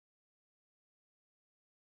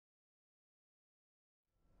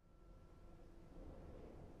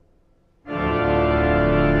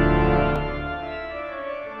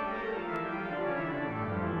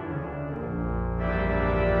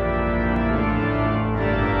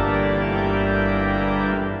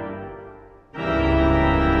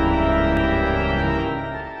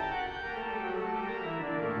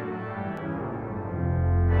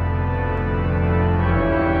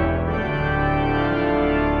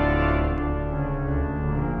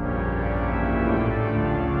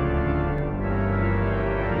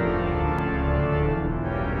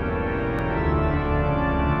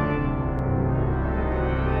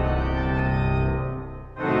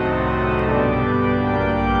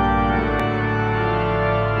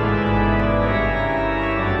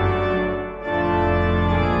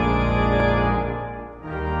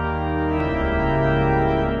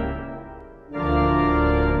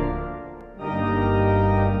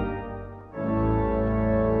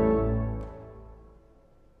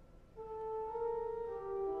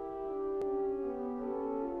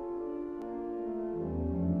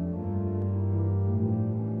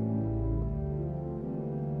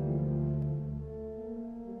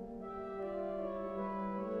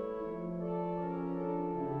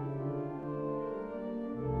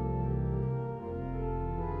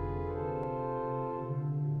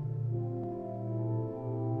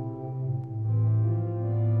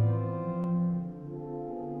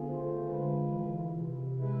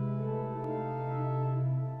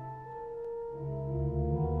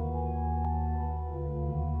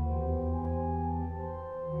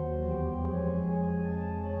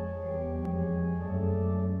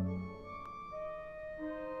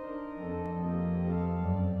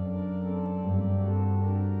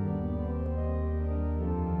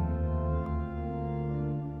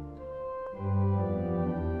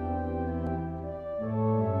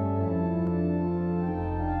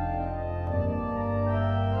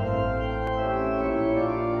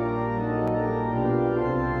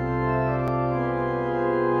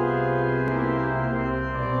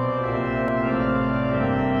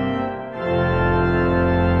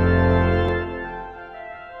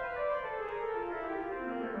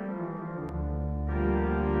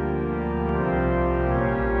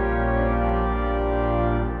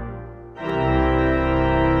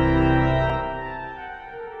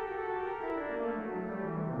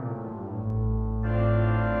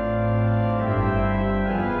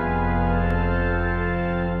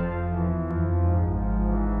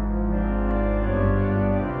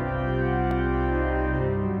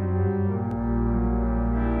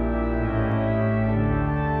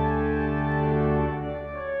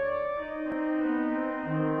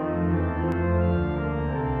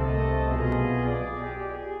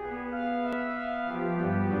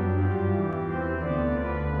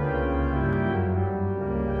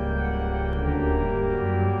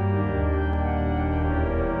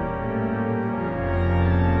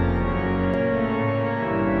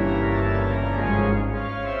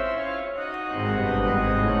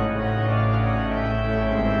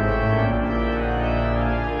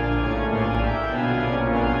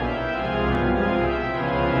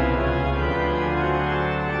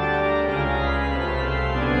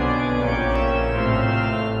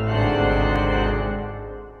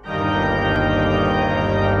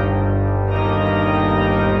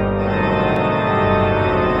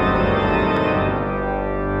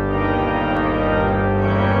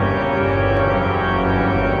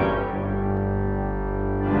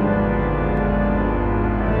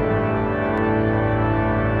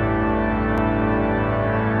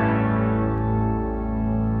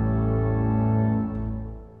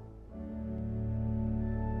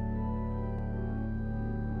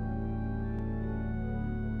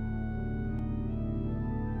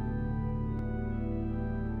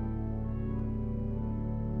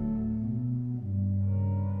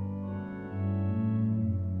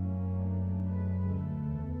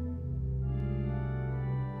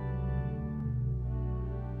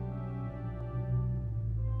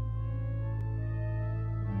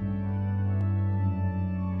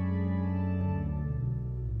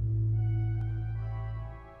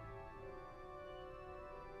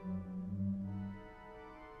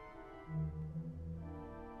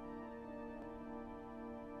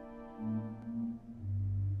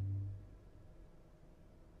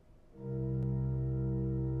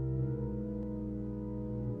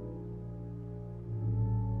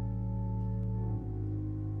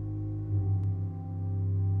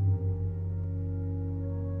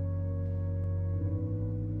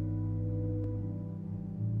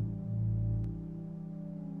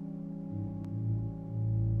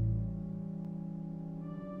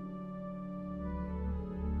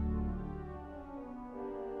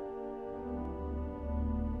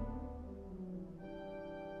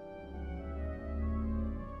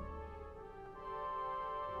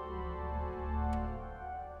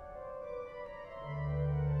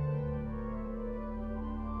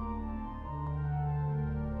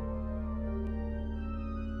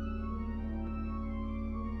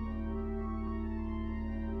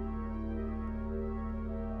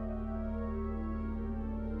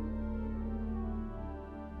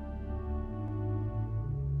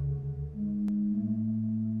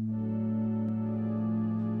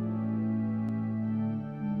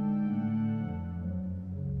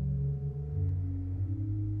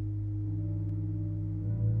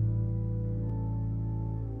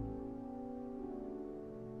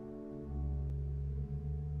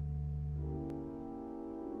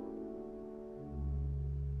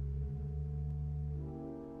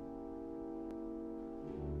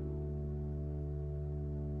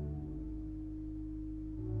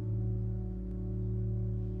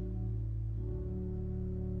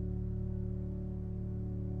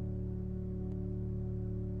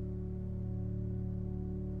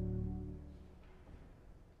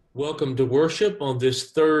Welcome to worship on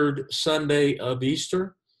this third Sunday of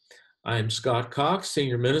Easter. I am Scott Cox,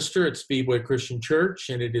 Senior Minister at Speedway Christian Church,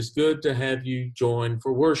 and it is good to have you join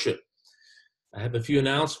for worship. I have a few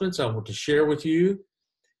announcements I want to share with you.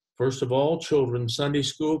 First of all, Children's Sunday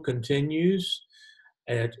School continues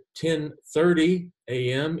at 10:30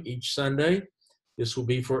 a.m. each Sunday. This will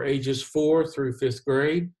be for ages 4 through 5th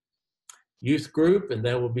grade. Youth group, and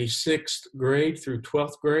that will be 6th grade through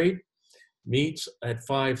 12th grade, meets at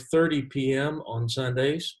 5:30 p.m. on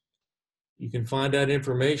Sundays. You can find out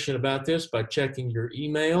information about this by checking your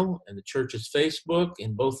email and the church's Facebook.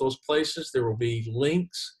 In both those places, there will be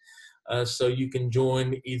links so you can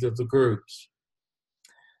join either of the groups.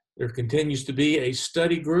 There continues to be a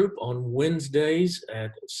study group on Wednesdays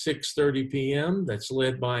at 6:30 p.m. that's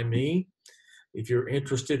led by me. If you're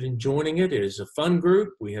interested in joining it, it is a fun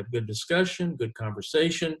group. We have good discussion, good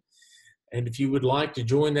conversation. And if you would like to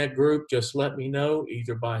join that group, just let me know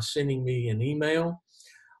either by sending me an email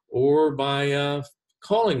or by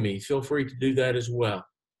calling me. Feel free to do that as well.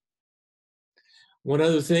 One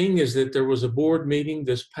other thing is that there was a board meeting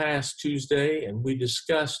this past Tuesday, and we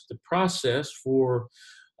discussed the process for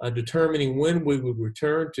determining when we would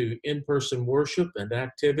return to in-person worship and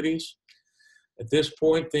activities. At this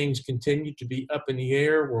point, things continue to be up in the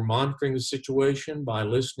air. We're monitoring the situation by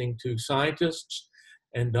listening to scientists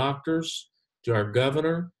and doctors, to our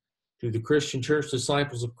governor, to the Christian Church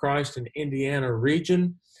Disciples of Christ in Indiana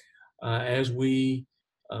region. As we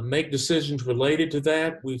make decisions related to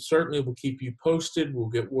that, we certainly will keep you posted. We'll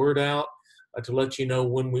get word out to let you know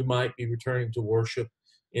when we might be returning to worship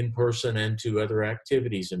in person and to other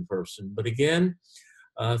activities in person. But again,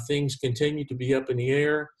 things continue to be up in the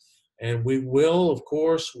air, and we will, of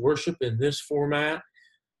course, worship in this format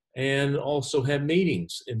and also have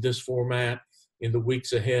meetings in this format in the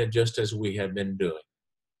weeks ahead, just as we have been doing.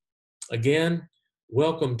 Again,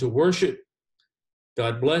 welcome to worship.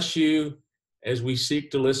 God bless you as we seek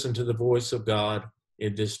to listen to the voice of God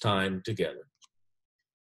in this time together.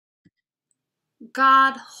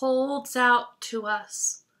 God holds out to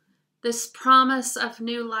us this promise of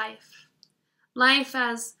new life, life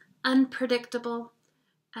as unpredictable,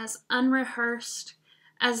 as unrehearsed,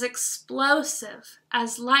 as explosive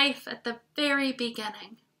as life at the very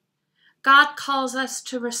beginning. God calls us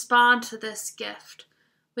to respond to this gift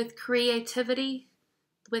with creativity,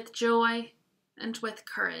 with joy, and with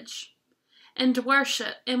courage. And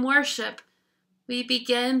in worship, we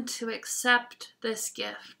begin to accept this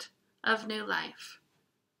gift of new life.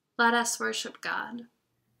 Let us worship God.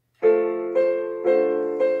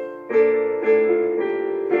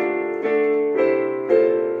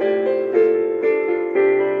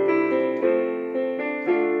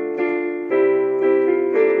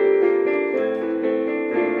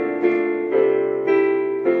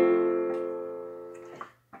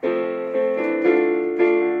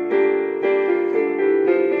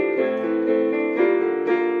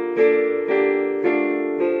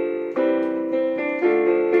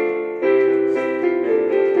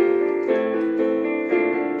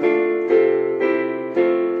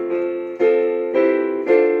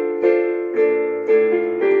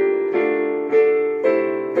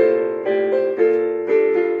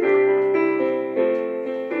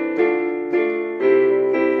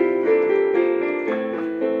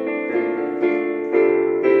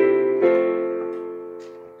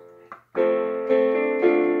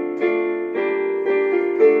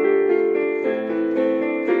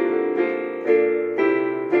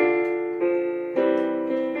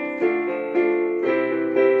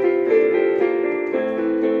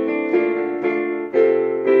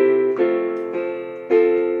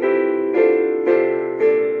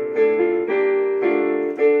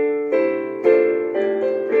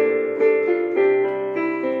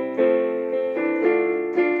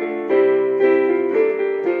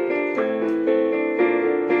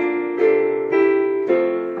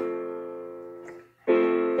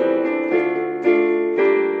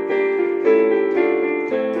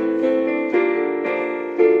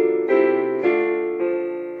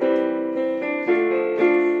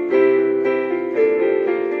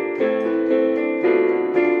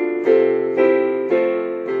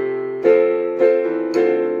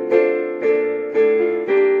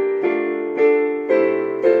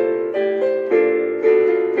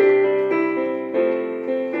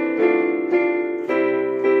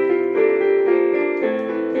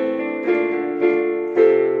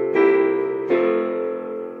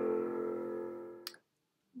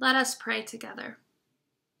 Let us pray together.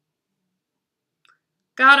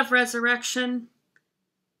 God of resurrection,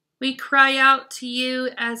 we cry out to you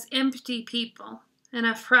as empty people in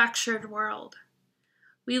a fractured world.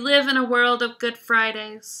 We live in a world of Good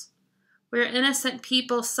Fridays, where innocent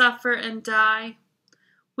people suffer and die,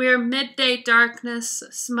 where midday darkness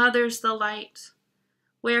smothers the light,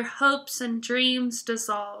 where hopes and dreams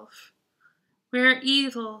dissolve, where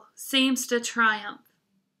evil seems to triumph.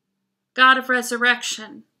 God of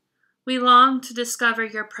resurrection, we long to discover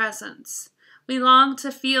your presence. We long to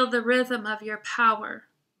feel the rhythm of your power.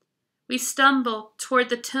 We stumble toward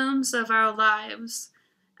the tombs of our lives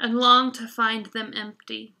and long to find them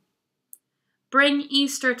empty. Bring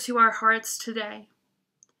Easter to our hearts today.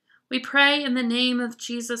 We pray in the name of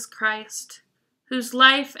Jesus Christ, whose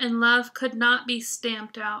life and love could not be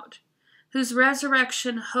stamped out, whose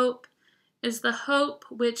resurrection hope is the hope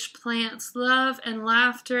which plants love and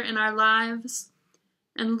laughter in our lives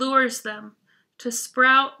and lures them to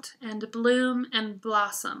sprout and bloom and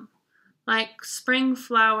blossom like spring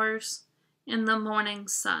flowers in the morning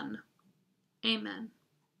sun. Amen.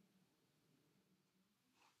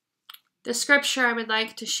 The scripture I would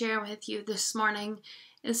like to share with you this morning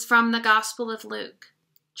is from the Gospel of Luke,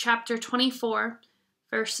 chapter 24,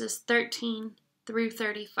 verses 13 through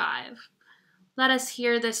 35. Let us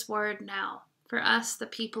hear this word now, for us, the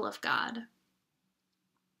people of God.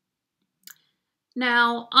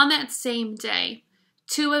 Now, on that same day,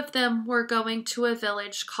 2 of them were going to a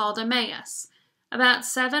village called Emmaus, about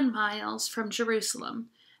 7 miles from Jerusalem,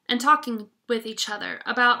 and talking with each other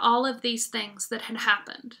about all of these things that had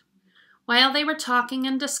happened. While they were talking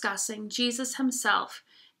and discussing, Jesus himself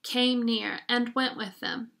came near and went with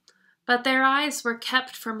them, but their eyes were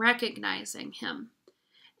kept from recognizing him.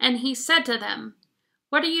 And he said to them,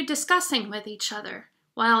 "What are you discussing with each other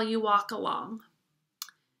while you walk along?"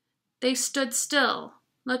 They stood still,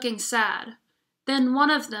 looking sad. Then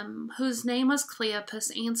one of them, whose name was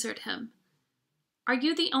Cleopas, answered him, "Are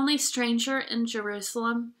you the only stranger in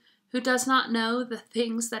Jerusalem who does not know the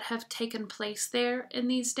things that have taken place there in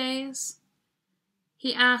these days?"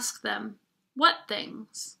 He asked them, "What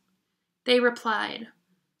things?" They replied,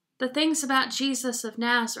 "The things about Jesus of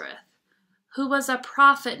Nazareth, who was a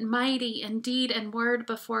prophet mighty in deed and word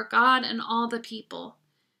before God and all the people,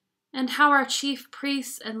 and how our chief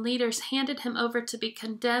priests and leaders handed him over to be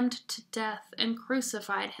condemned to death and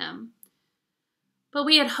crucified him. But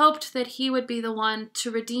we had hoped that he would be the one to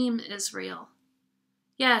redeem Israel.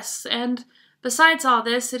 Yes, and besides all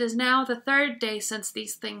this, it is now the 3rd day since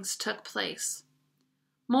these things took place.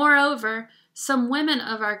 Moreover, some women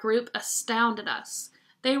of our group astounded us.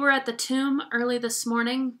 They were at the tomb early this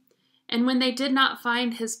morning, and when they did not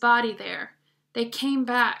find his body there, they came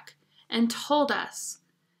back and told us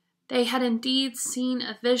they had indeed seen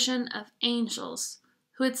a vision of angels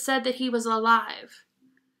who had said that he was alive.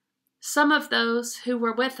 Some of those who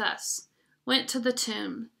were with us went to the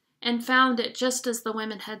tomb and found it just as the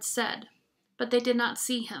women had said, but they did not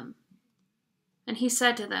see him." And he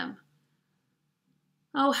said to them,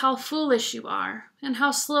 "Oh, how foolish you are, and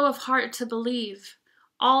how slow of heart to believe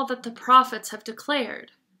all that the prophets have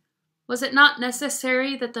declared. Was it not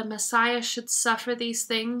necessary that the Messiah should suffer these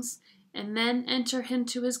things and then enter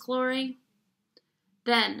into his glory?"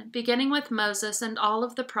 Then, beginning with Moses and all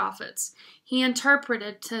of the prophets, he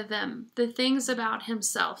interpreted to them the things about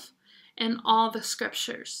himself and all the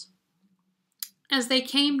scriptures. As they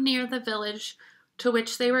came near the village to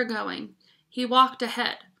which they were going, he walked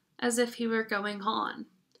ahead, as if he were going on.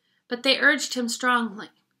 But they urged him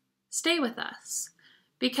strongly, "Stay with us,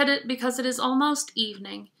 because it is almost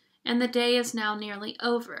evening, and the day is now nearly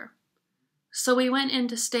over." So we went in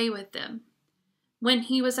to stay with them. When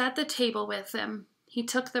he was at the table with them, he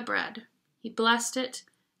took the bread, he blessed it,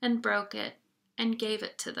 and broke it, and gave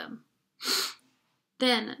it to them.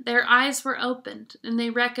 Then their eyes were opened, and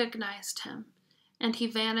they recognized him, and he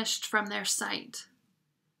vanished from their sight.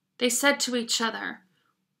 They said to each other,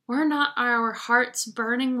 "Were not our hearts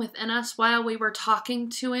burning within us while we were talking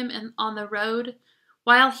to him on the road,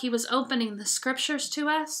 while he was opening the scriptures to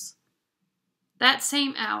us?" That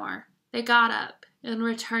same hour they got up and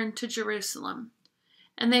returned to Jerusalem,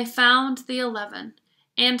 and they found the 11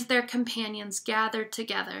 and their companions gathered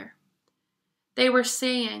together. They were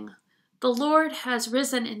saying, "The Lord has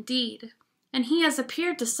risen indeed, and he has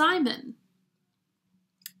appeared to Simon."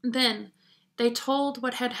 Then they told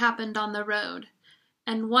what had happened on the road,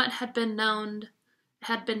 and what had been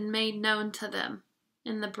made known to them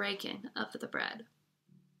in the breaking of the bread.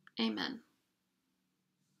 Amen.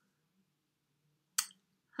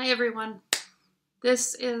 Hi everyone.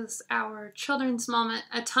 This is our children's moment,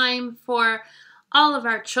 a time for all of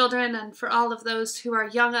our children and for all of those who are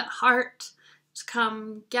young at heart to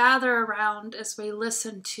come gather around as we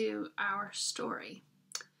listen to our story.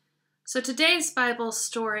 So today's Bible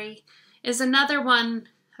story is another one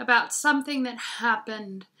about something that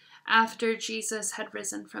happened after Jesus had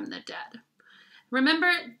risen from the dead.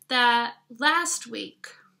 Remember that last week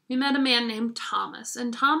we met a man named Thomas,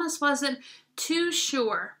 and Thomas wasn't too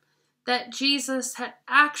sure that Jesus had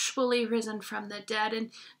actually risen from the dead, and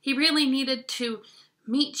he really needed to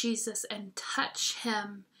meet Jesus and touch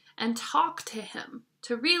him and talk to him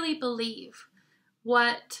to really believe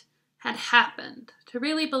what had happened, to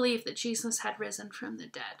really believe that Jesus had risen from the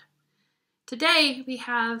dead. Today we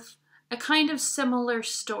have a kind of similar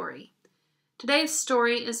story. Today's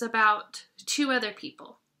story is about two other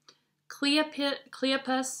people,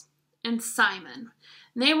 Cleopas and Simon.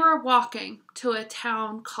 And they were walking to a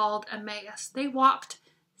town called Emmaus. They walked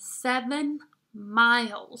 7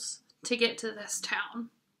 miles to get to this town.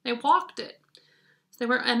 They walked it.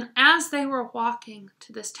 And as they were walking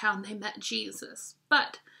to this town, they met Jesus.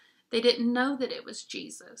 But they didn't know that it was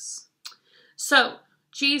Jesus. So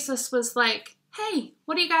Jesus was like, "Hey,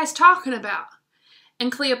 what are you guys talking about?"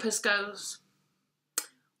 And Cleopas goes,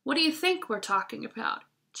 "What do you think we're talking about?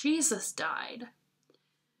 Jesus died."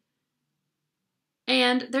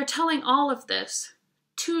 And they're telling all of this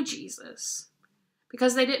to Jesus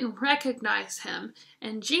because they didn't recognize him.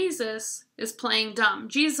 And Jesus is playing dumb.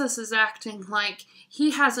 Jesus is acting like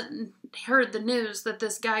he hasn't heard the news that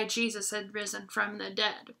this guy Jesus had risen from the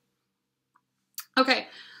dead. Okay,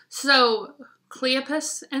 so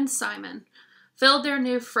Cleopas and Simon filled their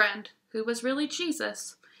new friend, who was really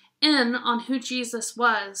Jesus, in on who Jesus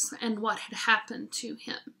was and what had happened to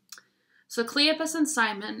him. So Cleopas and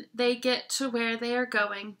Simon, they get to where they are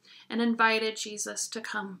going and invited Jesus to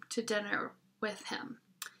come to dinner with him.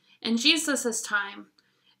 And Jesus' time,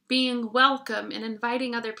 being welcome and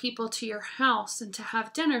inviting other people to your house and to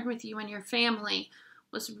have dinner with you and your family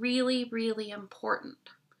was really, really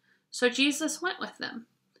important. So Jesus went with them,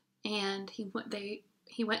 and he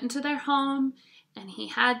went into their home and he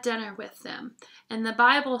had dinner with them. And the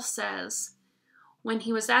Bible says when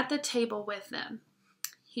he was at the table with them,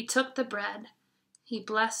 he took the bread, he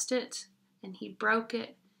blessed it, and he broke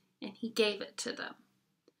it, and he gave it to them.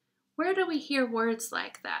 Where do we hear words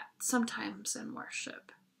like that sometimes in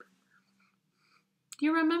worship? Do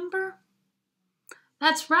you remember?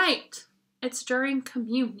 That's right. It's during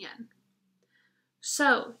communion.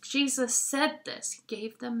 So Jesus said this, he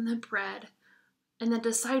gave them the bread, and the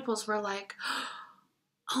disciples were like,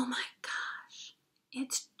 "Oh my gosh,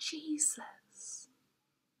 it's Jesus."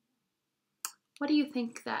 What do you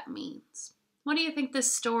think that means? What do you think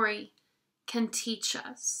this story can teach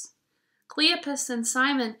us? Cleopas and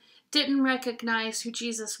Simon didn't recognize who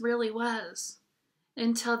Jesus really was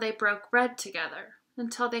until they broke bread together,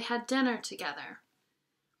 until they had dinner together.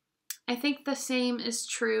 I think the same is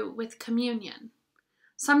true with communion.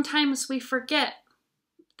 Sometimes we forget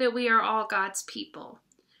that we are all God's people.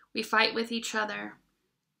 We fight with each other.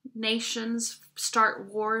 Nations start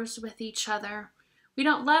wars with each other. We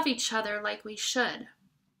don't love each other like we should.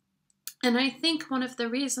 And I think one of the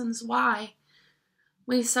reasons why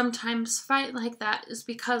we sometimes fight like that is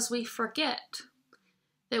because we forget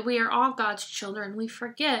that we are all God's children. We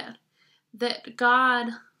forget that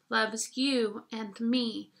God loves you and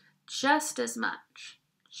me just as much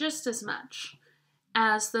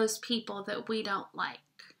as those people that we don't like.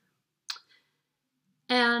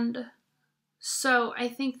 And so I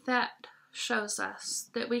think that shows us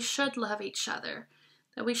that we should love each other,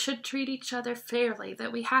 that we should treat each other fairly,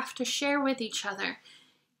 that we have to share with each other,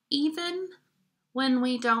 even when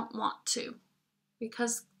we don't want to,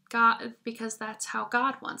 because that's how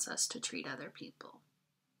God wants us to treat other people.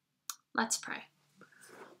 Let's pray.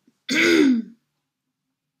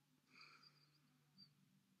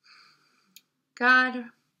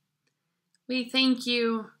 God, we thank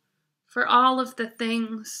you for all of the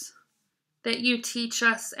things that you teach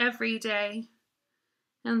us every day,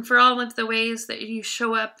 and for all of the ways that you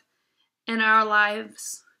show up in our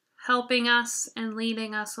lives, helping us and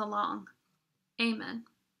leading us along. Amen.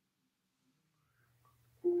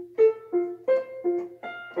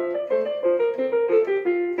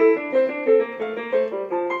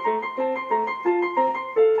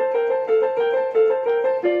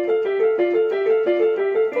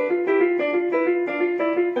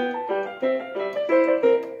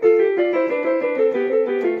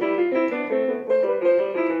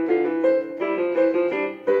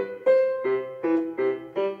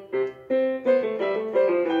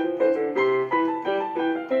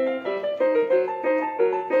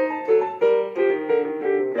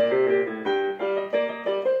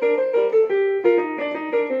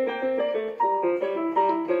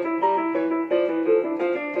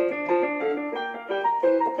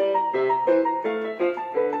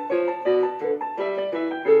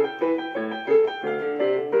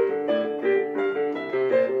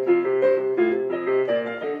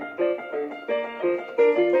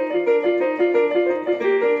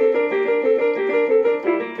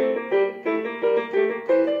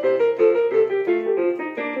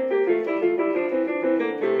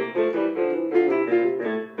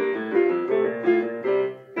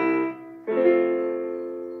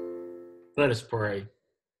 Let us pray.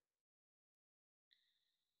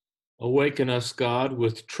 Awaken us, God,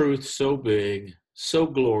 with truth so big, so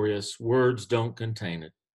glorious, words don't contain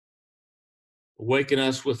it. Awaken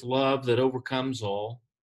us with love that overcomes all.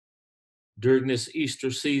 During this Easter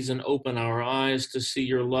season, open our eyes to see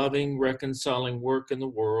your loving, reconciling work in the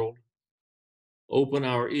world. Open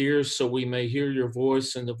our ears so we may hear your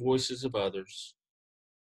voice and the voices of others.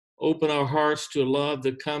 Open our hearts to a love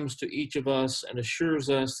that comes to each of us and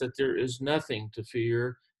assures us that there is nothing to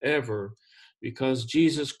fear ever, because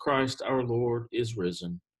Jesus Christ our Lord is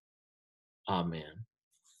risen. Amen.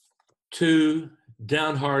 Two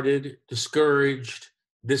downhearted, discouraged,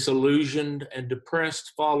 disillusioned, and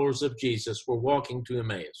depressed followers of Jesus were walking to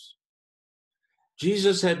Emmaus.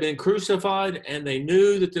 Jesus had been crucified, and they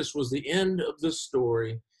knew that this was the end of the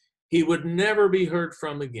story. He would never be heard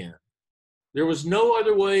from again. There was no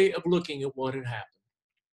other way of looking at what had happened.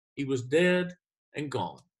 He was dead and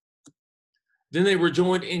gone. Then they were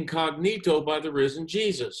joined incognito by the risen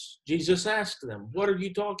Jesus. Jesus asked them, "What are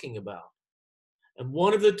you talking about?" And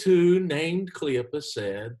one of the two, named Cleopas,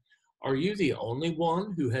 said, "Are you the only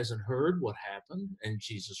one who hasn't heard what happened?" And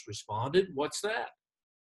Jesus responded, "What's that?"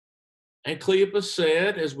 And Cleopas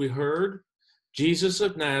said, as we heard, Jesus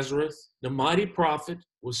of Nazareth, the mighty prophet,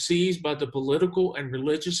 was seized by the political and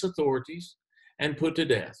religious authorities and put to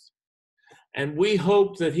death. And we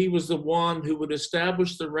hoped that he was the one who would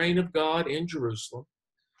establish the reign of God in Jerusalem.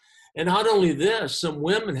 And not only this, some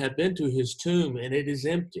women have been to his tomb, and it is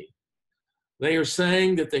empty. They are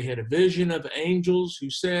saying that they had a vision of angels who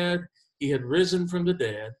said he had risen from the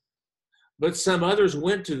dead. But some others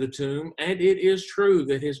went to the tomb, and it is true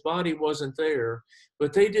that his body wasn't there,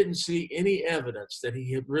 but they didn't see any evidence that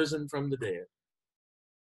he had risen from the dead.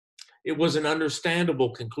 It was an understandable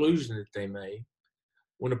conclusion that they made.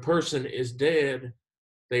 When a person is dead,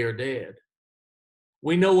 they are dead.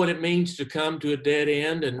 We know what it means to come to a dead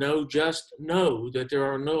end and know that there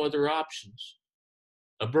are no other options.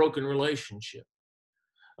 A broken relationship,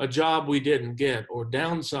 a job we didn't get, or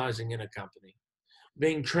downsizing in a company,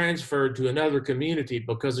 being transferred to another community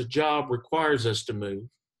because a job requires us to move,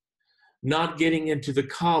 not getting into the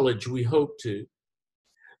college we hope to,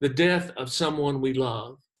 the death of someone we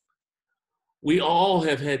love. We all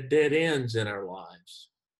have had dead ends in our lives.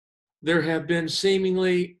 There have been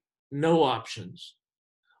seemingly no options.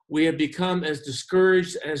 We have become as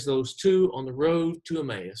discouraged as those two on the road to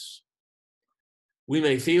Emmaus. We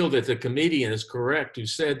may feel that the comedian is correct who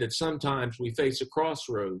said that sometimes we face a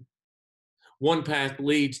crossroad. One path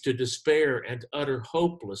leads to despair and utter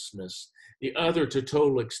hopelessness, the other to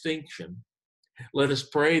total extinction. Let us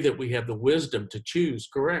pray that we have the wisdom to choose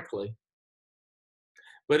correctly.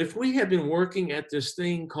 But if we have been working at this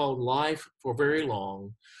thing called life for very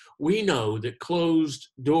long, we know that closed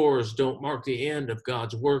doors don't mark the end of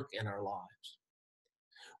God's work in our lives.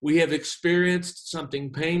 We have experienced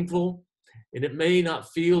something painful, and it may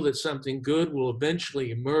not feel that something good will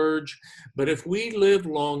eventually emerge, but if we live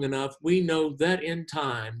long enough, we know that in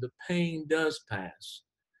time the pain does pass,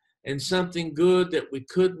 and something good that we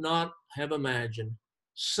could not have imagined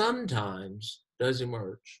sometimes does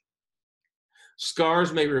emerge.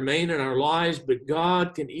 Scars may remain in our lives, but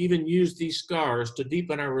God can even use these scars to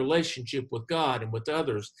deepen our relationship with God and with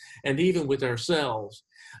others, and even with ourselves.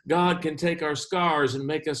 God can take our scars and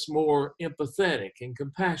make us more empathetic and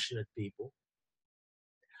compassionate people.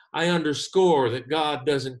 I underscore that God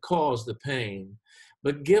doesn't cause the pain,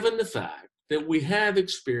 but given the fact that we have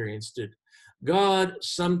experienced it, God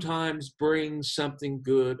sometimes brings something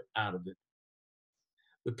good out of it.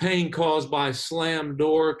 The pain caused by a slammed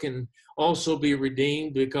door can also be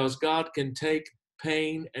redeemed because God can take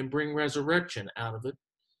pain and bring resurrection out of it.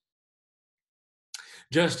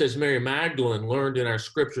 Just as Mary Magdalene learned in our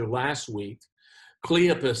scripture last week,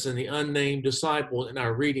 Cleopas and the unnamed disciple in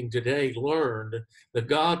our reading today learned that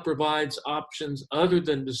God provides options other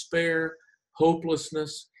than despair,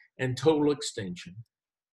 hopelessness, and total extinction.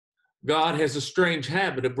 God has a strange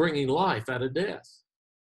habit of bringing life out of death.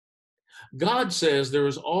 God says there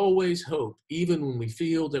is always hope, even when we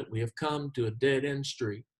feel that we have come to a dead-end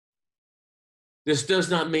street. This does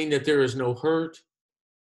not mean that there is no hurt.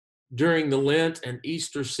 During the Lent and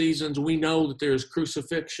Easter seasons, we know that there is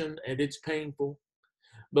crucifixion and it's painful.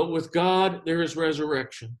 But with God, there is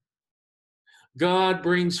resurrection. God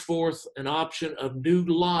brings forth an option of new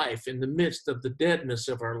life in the midst of the deadness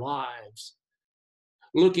of our lives.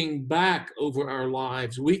 Looking back over our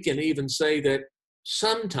lives, we can even say that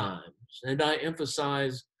sometimes, and I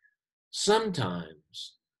emphasize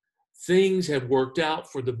sometimes, things have worked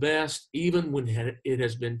out for the best, even when it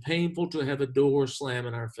has been painful to have a door slam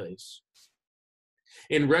in our face.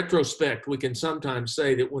 In retrospect, we can sometimes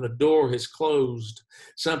say that when a door has closed,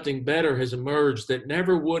 something better has emerged that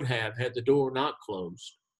never would have had the door not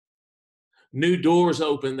closed. New doors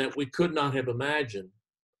open that we could not have imagined.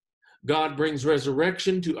 God brings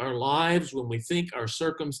resurrection to our lives when we think our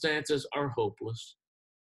circumstances are hopeless.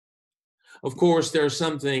 Of course, there are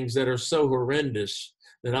some things that are so horrendous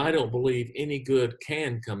that I don't believe any good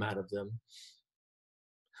can come out of them.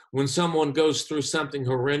 When someone goes through something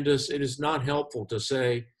horrendous, it is not helpful to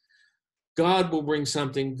say, God will bring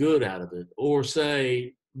something good out of it, or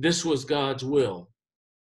say, this was God's will.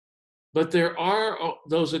 But there are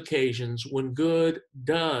those occasions when good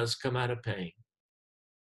does come out of pain.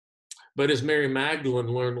 But as Mary Magdalene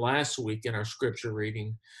learned last week in our scripture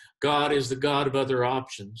reading, God is the God of other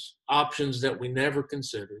options, options that we never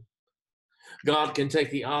considered. God can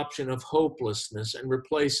take the option of hopelessness and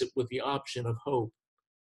replace it with the option of hope.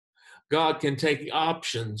 God can take the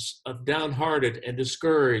options of downhearted and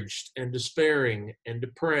discouraged and despairing and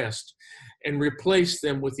depressed and replace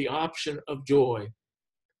them with the option of joy.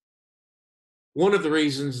 One of the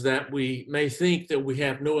reasons that we may think that we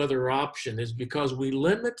have no other option is because we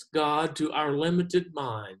limit God to our limited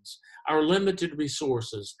minds, our limited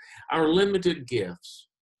resources, our limited gifts.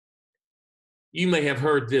 You may have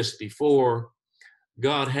heard this before.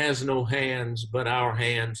 God has no hands but our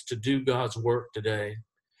hands to do God's work today.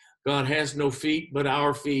 God has no feet but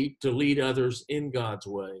our feet to lead others in God's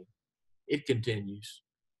way. It continues.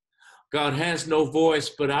 God has no voice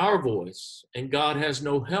but our voice, and God has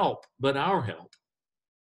no help but our help.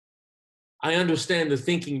 I understand the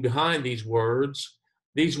thinking behind these words.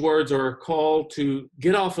 These words are a call to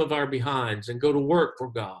get off of our behinds and go to work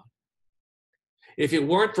for God. If it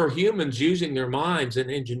weren't for humans using their minds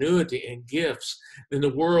and ingenuity and gifts, then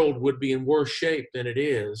the world would be in worse shape than it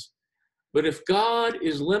is. But if God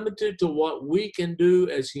is limited to what we can do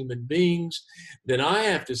as human beings, then I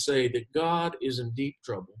have to say that God is in deep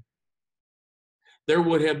trouble. There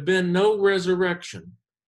would have been no resurrection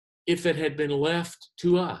if it had been left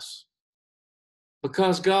to us.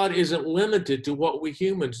 Because God isn't limited to what we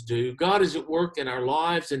humans do, God is at work in our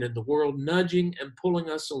lives and in the world, nudging and pulling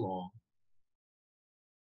us along.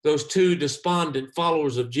 Those two despondent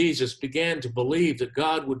followers of Jesus began to believe that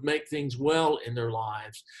God would make things well in their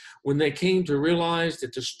lives when they came to realize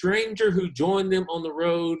that the stranger who joined them on the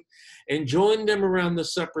road and joined them around the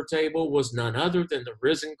supper table was none other than the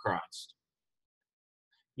risen Christ.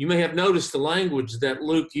 You may have noticed the language that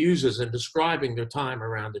Luke uses in describing their time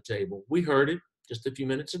around the table. We heard it just a few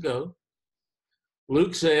minutes ago.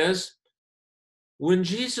 Luke says, when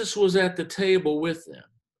Jesus was at the table with them,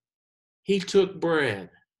 he took bread,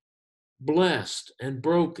 blessed and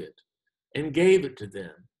broke it, and gave it to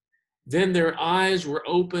them. Then their eyes were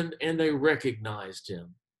opened and they recognized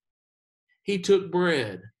him. He took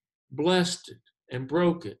bread, blessed it, and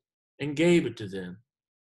broke it, and gave it to them.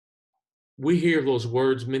 We hear those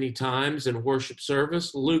words many times in worship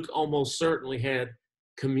service. Luke almost certainly had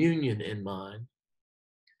communion in mind.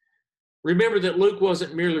 Remember that Luke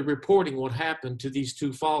wasn't merely reporting what happened to these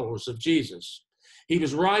two followers of Jesus. He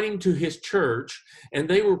was writing to his church, and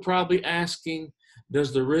they were probably asking,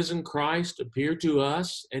 does the risen Christ appear to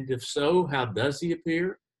us? And if so, how does he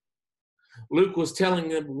appear? Luke was telling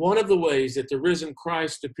them one of the ways that the risen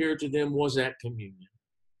Christ appeared to them was at communion.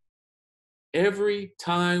 Every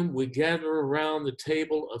time we gather around the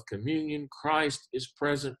table of communion, Christ is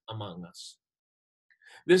present among us.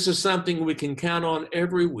 This is something we can count on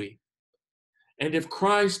every week. And if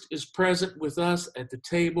Christ is present with us at the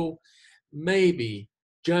table, maybe,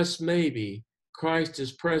 just maybe, Christ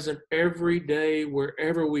is present every day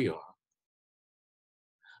wherever we are.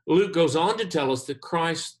 Luke goes on to tell us that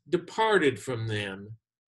Christ departed from them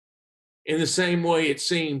in the same way it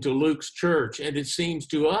seemed to Luke's church, and it seems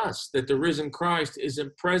to us that the risen Christ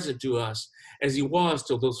isn't present to us as he was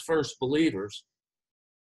to those first believers.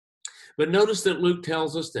 But notice that Luke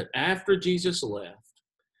tells us that after Jesus left,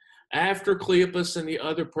 after Cleopas and the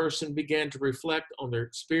other person began to reflect on their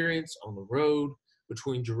experience on the road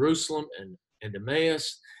between Jerusalem and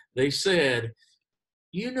Emmaus, they said,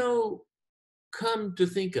 come to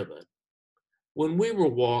think of it, when we were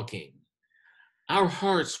walking, our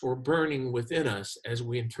hearts were burning within us as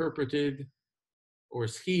we interpreted, or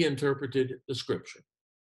as he interpreted, the scripture.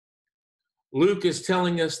 Luke is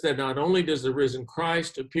telling us that not only does the risen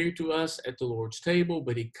Christ appear to us at the Lord's table,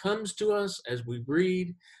 but he comes to us as we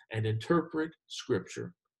read and interpret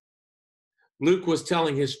scripture. Luke was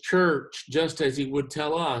telling his church, just as he would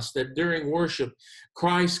tell us, that during worship,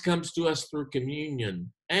 Christ comes to us through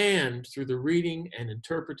communion and through the reading and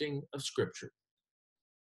interpreting of scripture.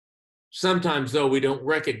 Sometimes, though, we don't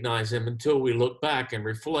recognize him until we look back and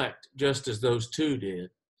reflect, just as those two did.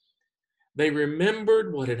 They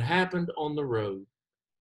remembered what had happened on the road.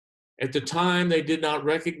 At the time, they did not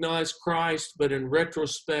recognize Christ, but in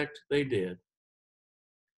retrospect, they did.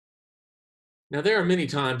 Now, there are many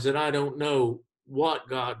times that I don't know what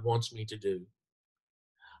God wants me to do.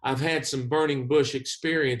 I've had some burning bush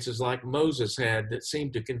experiences like Moses had that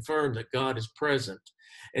seem to confirm that God is present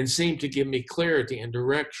and seem to give me clarity and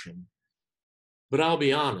direction. But I'll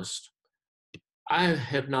be honest, I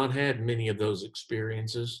have not had many of those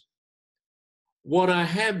experiences. What I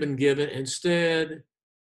have been given instead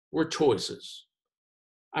were choices.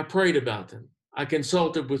 I prayed about them. I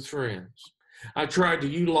consulted with friends. I tried to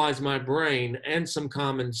utilize my brain and some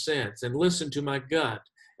common sense and listen to my gut,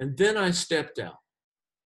 and then I stepped out.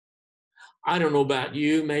 I don't know about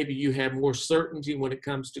you, maybe you have more certainty when it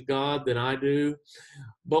comes to God than I do,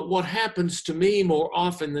 but what happens to me more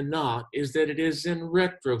often than not is that it is in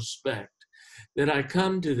retrospect that I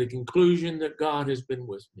come to the conclusion that God has been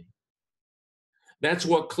with me. That's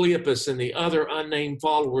what Cleopas and the other unnamed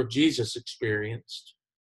follower of Jesus experienced.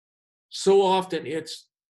 So often it's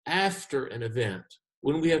after an event,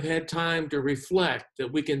 when we have had time to reflect,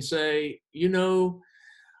 that we can say,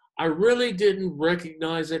 I really didn't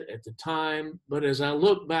recognize it at the time, but as I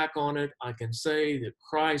look back on it, I can say that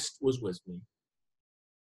Christ was with me.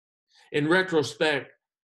 In retrospect,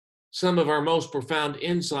 some of our most profound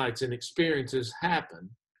insights and experiences happen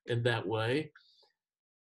in that way.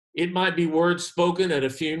 It might be words spoken at a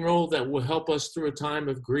funeral that will help us through a time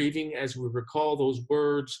of grieving as we recall those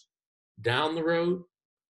words down the road.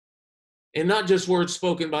 And not just words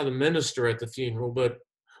spoken by the minister at the funeral, but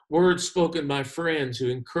words spoken by friends who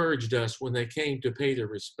encouraged us when they came to pay their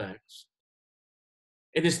respects.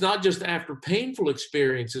 And it's not just after painful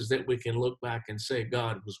experiences that we can look back and say,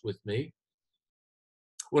 God was with me.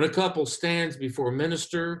 When a couple stands before a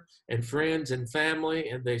minister and friends and family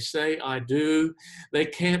and they say, I do, they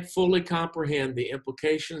can't fully comprehend the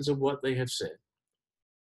implications of what they have said.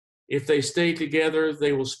 If they stay together,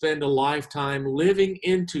 they will spend a lifetime living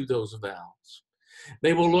into those vows.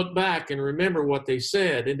 They will look back and remember what they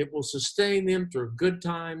said, and it will sustain them through good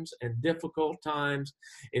times and difficult times,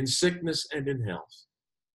 in sickness and in health.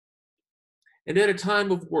 And at a time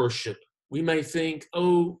of worship, we may think,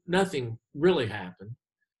 nothing really happened.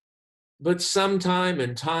 But sometime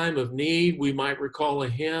in time of need, we might recall a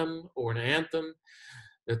hymn or an anthem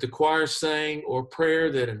that the choir sang, or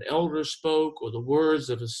prayer that an elder spoke, or the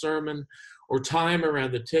words of a sermon, or time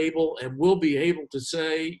around the table, and we'll be able to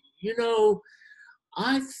say,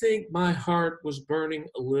 I think my heart was burning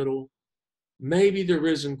a little. Maybe the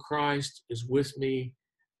risen Christ is with me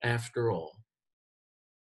after all.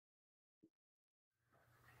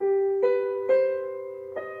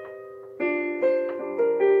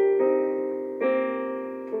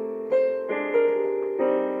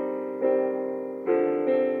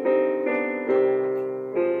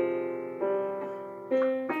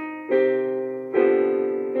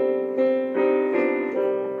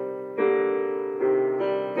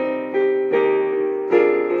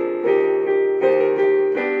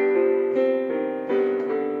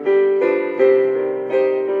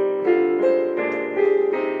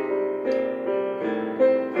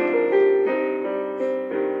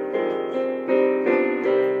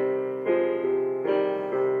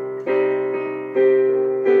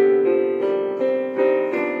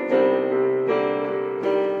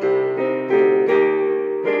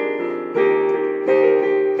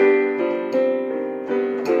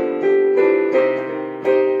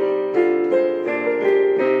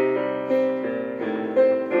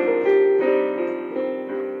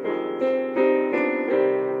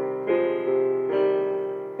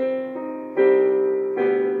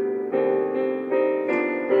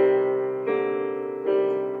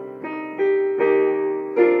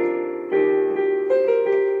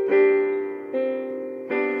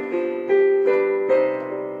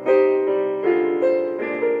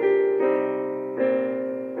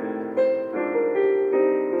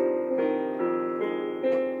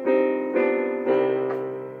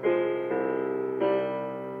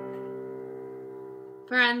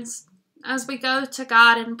 Friends, as we go to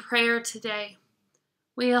God in prayer today,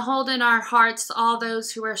 we hold in our hearts all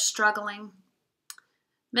those who are struggling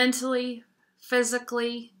mentally,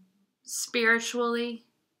 physically, spiritually.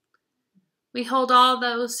 We hold all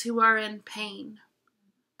those who are in pain,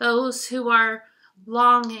 those who are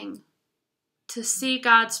longing to see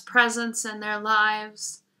God's presence in their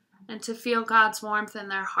lives and to feel God's warmth in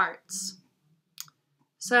their hearts.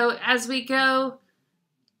 So as we go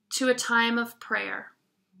to a time of prayer,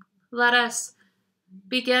 let us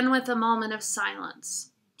begin with a moment of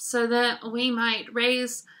silence so that we might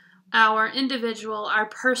raise our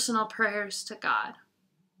personal prayers to God.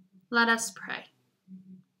 Let us pray.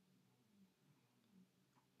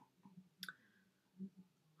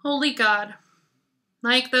 Holy God,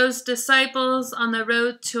 like those disciples on the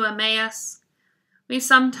road to Emmaus, we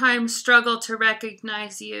sometimes struggle to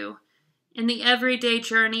recognize you in the everyday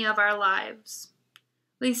journey of our lives.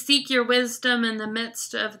 We seek your wisdom in the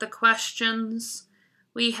midst of the questions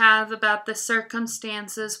we have about the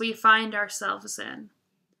circumstances we find ourselves in.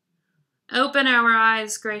 Open our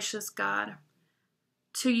eyes, gracious God,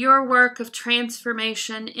 to your work of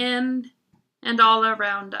transformation in and all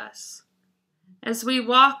around us. As we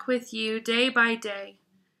walk with you day by day,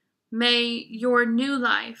 may your new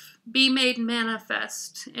life be made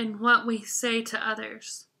manifest in what we say to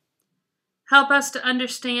others. Help us to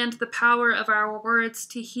understand the power of our words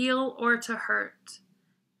to heal or to hurt.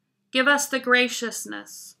 Give us the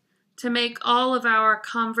graciousness to make all of our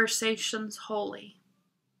conversations holy.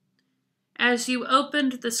 As you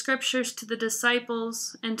opened the scriptures to the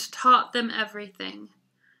disciples and taught them everything,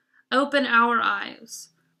 open our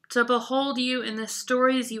eyes to behold you in the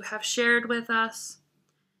stories you have shared with us,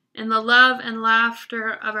 in the love and laughter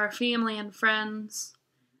of our family and friends,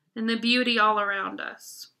 in the beauty all around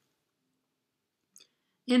us.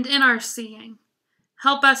 And in our seeing,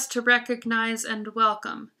 help us to recognize and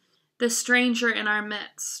welcome the stranger in our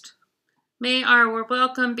midst. May our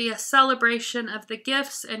welcome be a celebration of the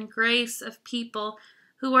gifts and grace of people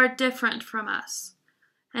who are different from us,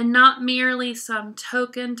 and not merely some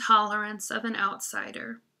token tolerance of an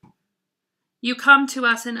outsider. You come to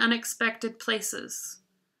us in unexpected places,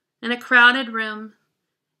 in a crowded room,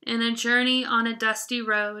 in a journey on a dusty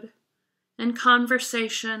road, in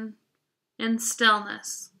conversation, in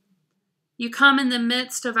stillness. You come in the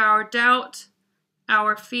midst of our doubt,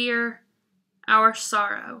 our fear, our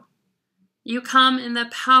sorrow. You come in the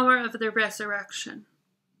power of the resurrection.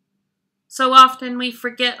 So often we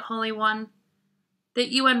forget, Holy One,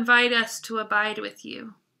 that you invite us to abide with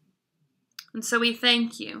you. And so we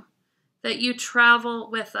thank you that you travel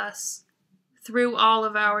with us through all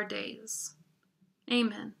of our days.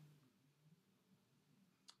 Amen.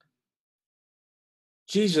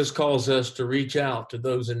 Jesus calls us to reach out to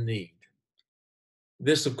those in need.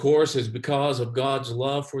 This, of course, is because of God's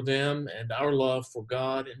love for them and our love for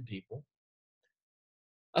God and people.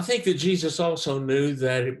 I think that Jesus also knew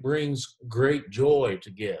that it brings great joy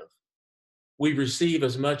to give. We receive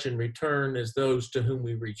as much in return as those to whom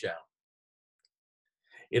we reach out.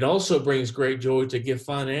 It also brings great joy to give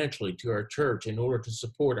financially to our church in order to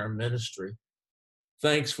support our ministry.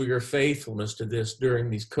 Thanks for your faithfulness to this during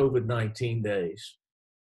these COVID-19 days.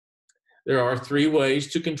 There are 3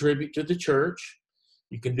 ways to contribute to the church.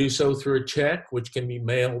 You can do so through a check, which can be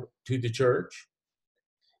mailed to the church.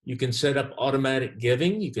 You can set up automatic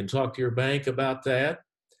giving. You can talk to your bank about that.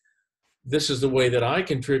 This is the way that I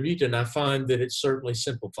contribute, and I find that it certainly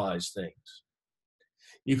simplifies things.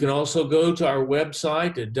 You can also go to our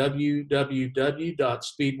website at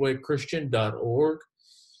www.speedwaychristian.org.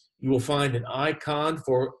 You will find an icon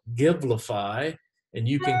for Givelify, and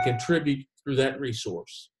you can contribute through that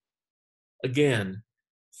resource. Again,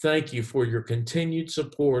 thank you for your continued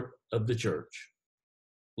support of the church.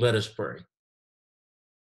 Let us pray.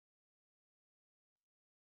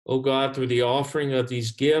 Oh God, through the offering of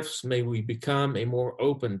these gifts, may we become a more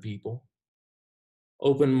open people,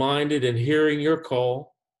 open-minded in hearing your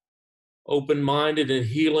call, open-minded in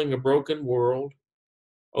healing a broken world,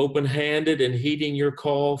 open-handed in heeding your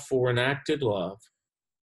call for enacted love.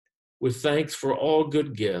 With thanks for all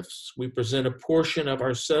good gifts, we present a portion of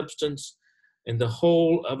our substance and the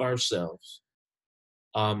whole of ourselves.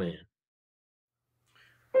 Amen.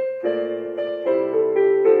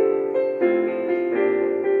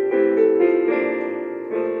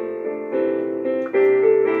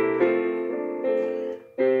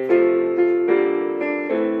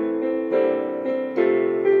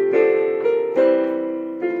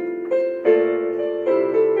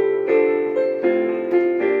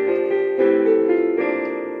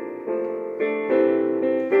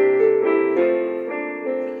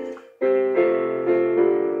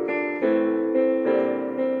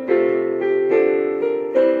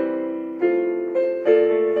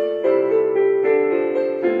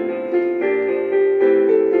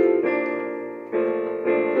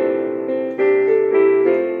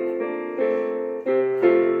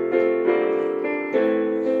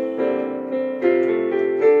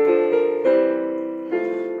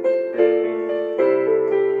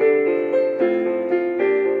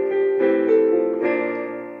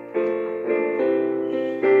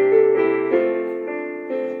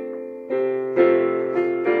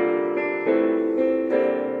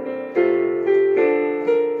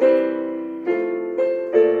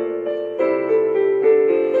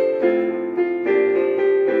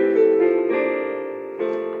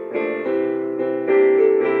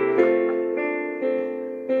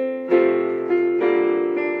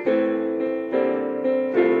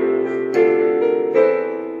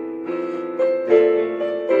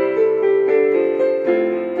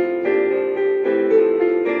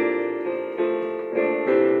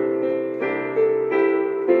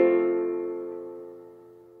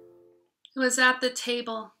 was at the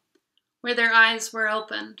table where their eyes were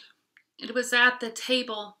opened. It was at the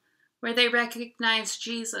table where they recognized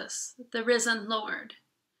Jesus, the risen Lord.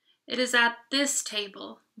 It is at this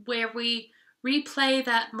table where we replay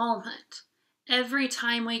that moment every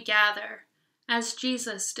time we gather, as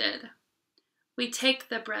Jesus did. We take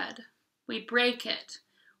the bread, we break it,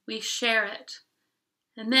 we share it,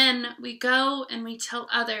 and then we go and we tell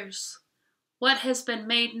others what has been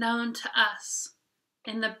made known to us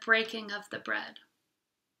in the breaking of the bread.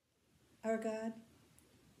 Our God,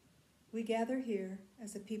 we gather here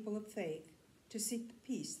as a people of faith to seek the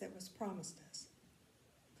peace that was promised us.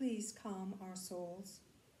 Please calm our souls.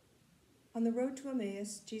 On the road to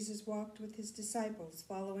Emmaus, Jesus walked with his disciples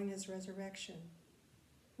following his resurrection.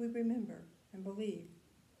 We remember and believe.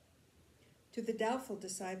 To the doubtful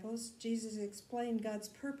disciples, Jesus explained God's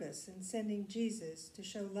purpose in sending Jesus to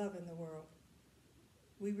show love in the world.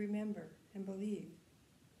 We remember and believe.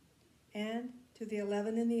 And to the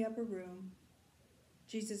 11 in the upper room,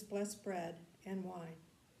 Jesus blessed bread and wine.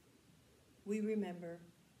 We remember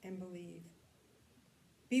and believe.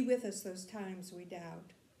 Be with us those times we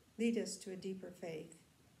doubt. Lead us to a deeper faith.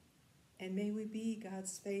 And may we be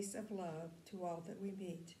God's face of love to all that we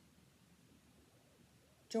meet.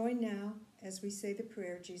 Join now as we say the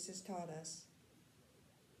prayer Jesus taught us.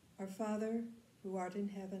 Our Father, who art in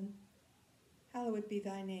heaven, hallowed be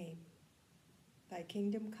thy name. Thy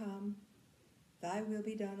kingdom come, thy will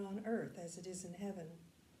be done on earth as it is in heaven.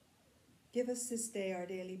 Give us this day our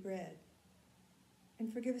daily bread,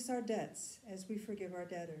 and forgive us our debts as we forgive our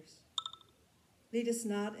debtors. Lead us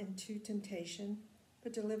not into temptation,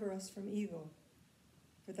 but deliver us from evil.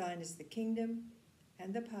 For thine is the kingdom,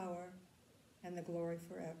 and the power, and the glory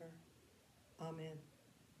forever. Amen.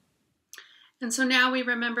 And so now we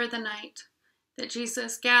remember the night that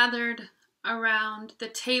Jesus gathered around the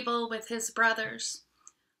table with his brothers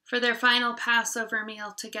for their final Passover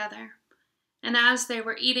meal together. And as they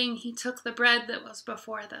were eating, he took the bread that was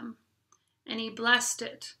before them, and he blessed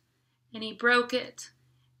it, and he broke it,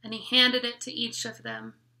 and he handed it to each of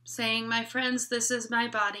them, saying, "My friends, this is my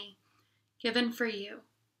body, given for you.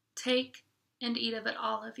 Take and eat of it,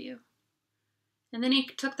 all of you." And then he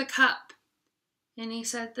took the cup, and he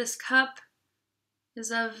said, "This cup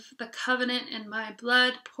is of the covenant in my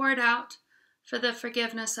blood, poured out for the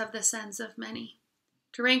forgiveness of the sins of many.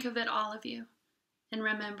 Drink of it, all of you, in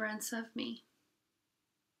remembrance of me."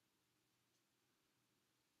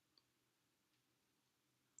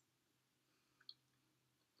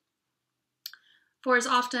 For as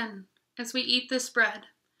often as we eat this bread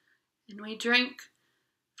and we drink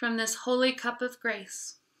from this holy cup of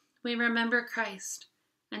grace, we remember Christ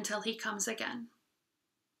until he comes again.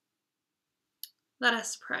 Let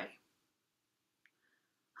us pray.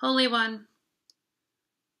 Holy One,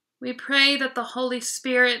 we pray that the Holy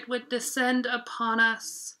Spirit would descend upon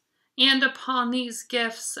us and upon these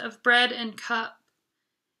gifts of bread and cup,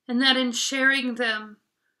 and that in sharing them,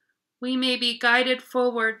 we may be guided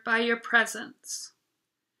forward by your presence.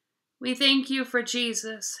 We thank you for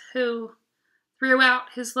Jesus, who,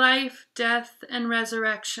 throughout his life, death, and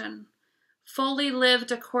resurrection, fully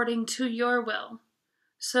lived according to your will,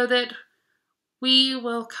 so that we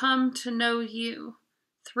will come to know you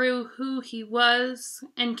through who he was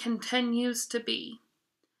and continues to be.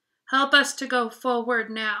 Help us to go forward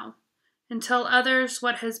now and tell others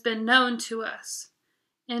what has been known to us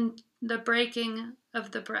in the breaking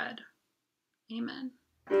of the bread. Amen.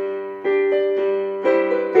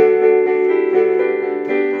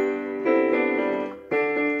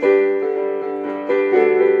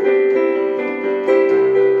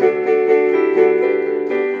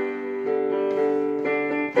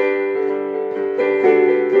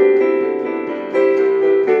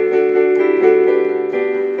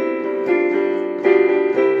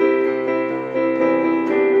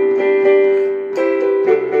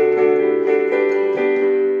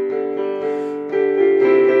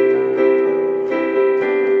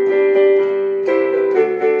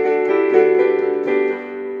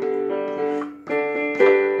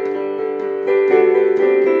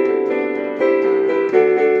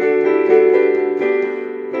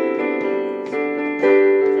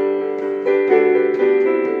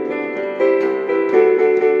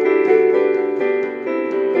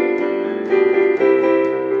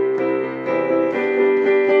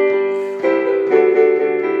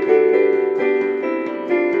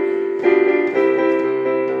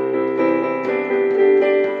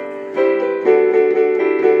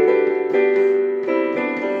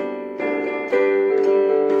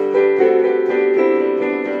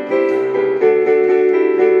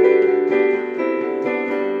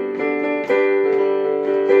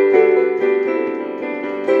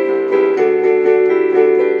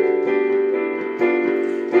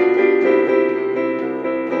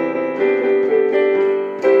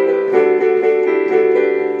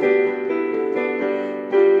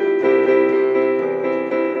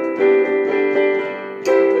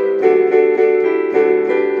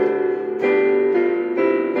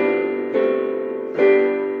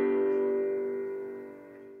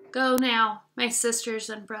 sisters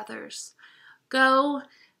and brothers. Go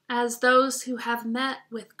as those who have met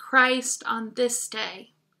with Christ on this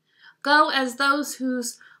day. Go as those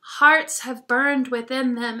whose hearts have burned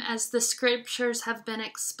within them as the scriptures have been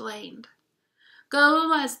explained.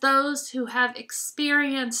 Go as those who have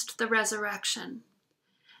experienced the resurrection.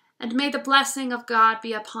 And may the blessing of God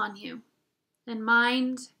be upon you, in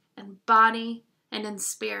mind and body and in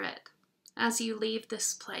spirit, as you leave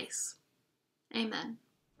this place. Amen.